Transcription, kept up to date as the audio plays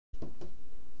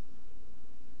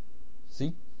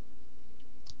See?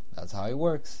 That's how it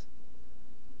works.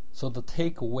 So the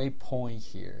takeaway point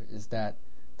here is that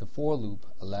the for loop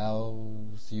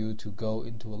allows you to go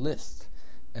into a list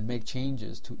and make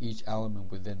changes to each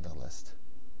element within the list.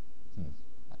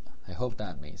 I hope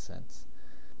that made sense.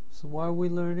 So why are we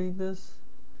learning this?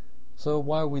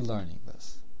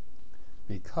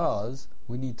 Because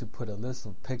we need to put a list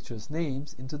of pictures'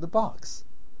 names into the box.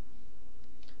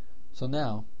 So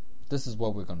now, this is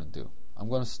what we're going to do. I'm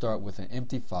going to start with an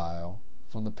empty file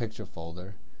from the picture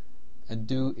folder and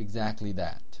do exactly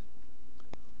that.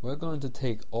 We're going to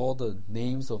take all the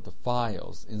names of the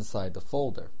files inside the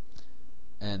folder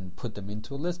and put them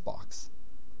into a list box.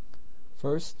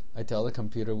 First, I tell the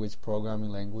computer which programming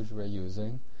language we're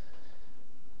using.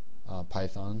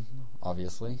 Python,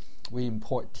 obviously. We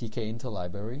import tk into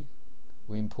library.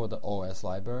 We import the OS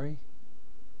library.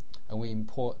 And we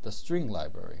import the string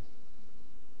library.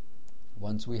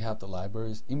 Once we have the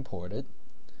libraries imported,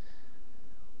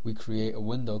 we create a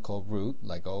window called root,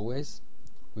 like always.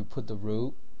 We put the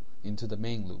root into the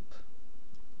main loop.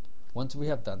 Once we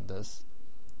have done this,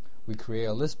 we create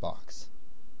a list box.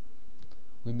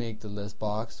 We make the list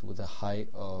box with a height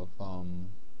of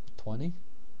 20.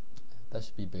 That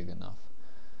should be big enough.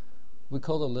 We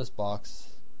call the list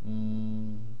box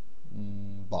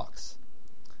box.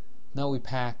 Now we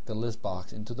pack the list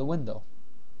box into the window.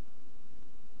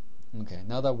 Okay,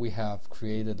 now that we have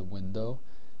created the window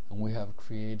and we have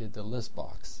created the list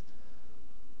box,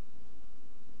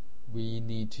 we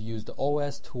need to use the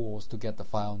OS tools to get the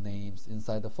file names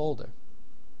inside the folder.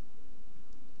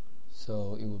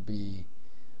 So it would be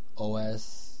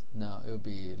it would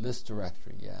be list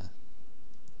directory,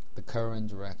 the current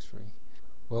directory.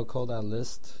 We'll call that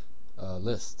list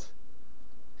list.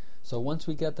 So once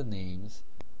we get the names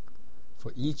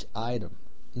for each item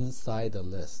inside the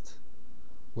list,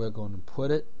 we're going to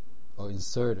put it or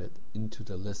insert it into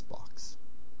the list box.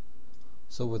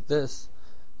 So with this,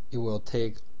 it will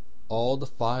take all the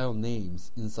file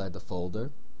names inside the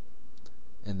folder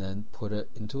and then put it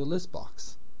into a list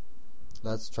box.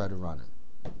 Let's try to run it.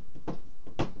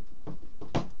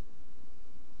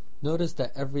 Notice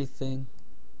that everything,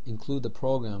 include the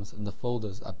programs and the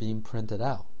folders, are being printed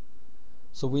out.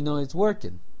 So we know it's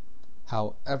working.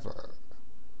 However,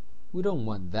 we don't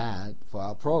want that for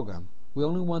our program. We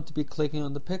only want to be clicking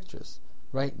on the pictures.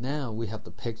 Right now we have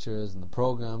the pictures and the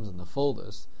programs and the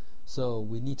folders, so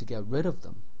we need to get rid of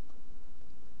them.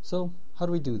 So how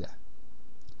do we do that?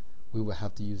 We will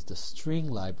have to use the string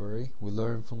library we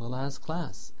learned from the last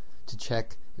class to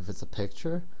check if it's a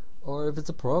picture or if it's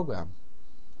a program.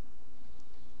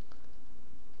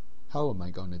 How am I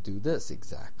going to do this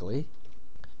exactly?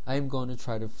 I am going to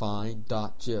try to find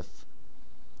 .gif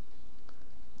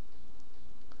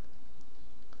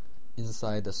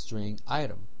inside the string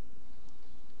item.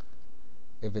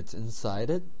 If it's inside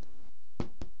it,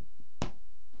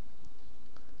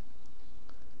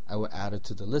 I will add it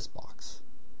to the list box.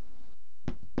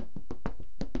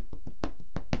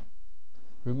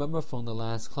 Remember from the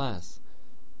last class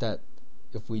that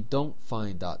if we don't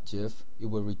find .gif, it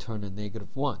will return a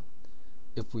 -1.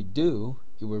 If we do,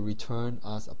 it will return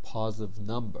us a positive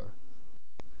number.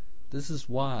 This is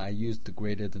why I used the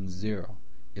greater than 0.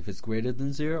 If it's greater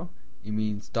than 0, it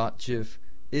means .gif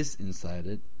is inside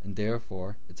it, and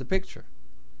therefore it's a picture.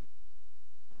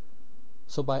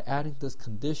 So by adding this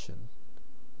condition,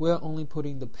 we are only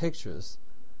putting the pictures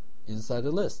inside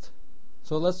the list.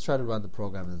 So let's try to run the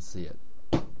program and see it.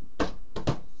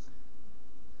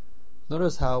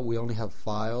 Notice how we only have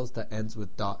files that ends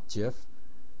with .gif.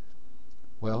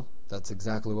 Well, that's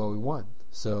exactly what we want.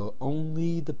 So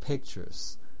only the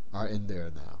pictures are in there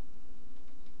now.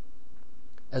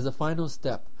 As a final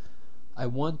step, I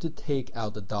want to take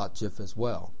out the .gif as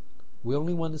well. We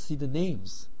only want to see the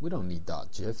names. We don't need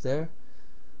 .gif there.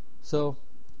 So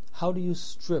how do you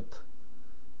strip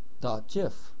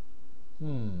 .gif?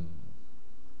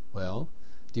 Well,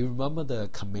 do you remember the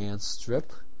command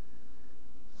strip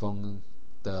from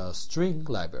the string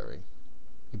library?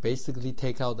 You basically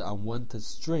take out the unwanted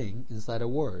string inside a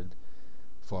word.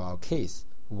 For our case,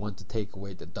 we want to take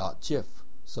away the .gif.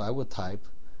 So I will type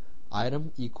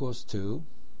item equals to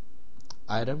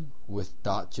item with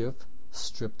 .gif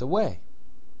stripped away.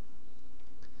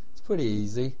 It's pretty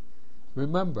easy.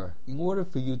 Remember, in order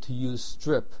for you to use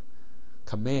strip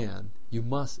command, you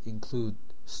must include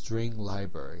string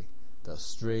library, the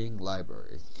string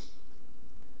library.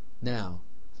 Now,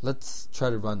 let's try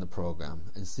to run the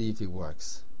program and see if it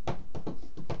works.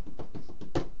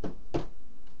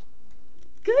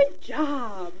 Good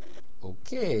job!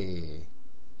 Okay.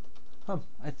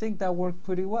 I think that worked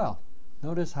pretty well.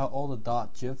 Notice how all the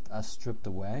 .gif are stripped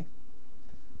away.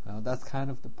 Well, that's kind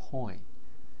of the point.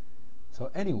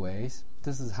 So anyways,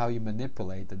 this is how you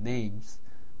manipulate the names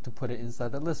to put it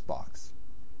inside the list box.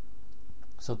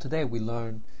 So today we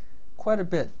learned quite a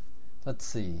bit. Let's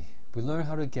see. We learned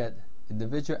how to get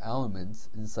individual elements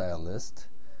inside a list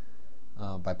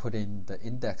by putting the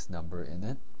index number in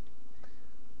it.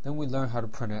 Then we learned how to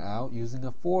print it out using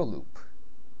a for loop.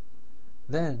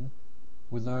 Then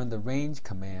we learned the range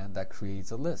command that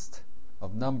creates a list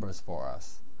of numbers for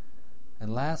us.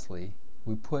 And lastly,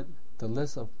 we put the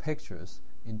list of pictures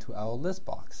into our list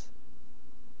box.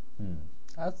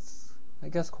 That's, I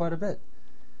guess, quite a bit.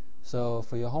 So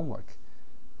for your homework,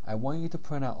 I want you to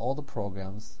print out all the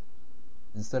programs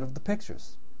instead of the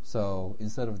pictures. So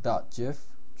instead of .gif,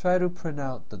 try to print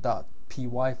out the .py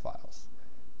files.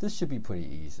 This should be pretty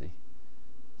easy.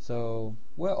 So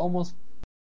we're almost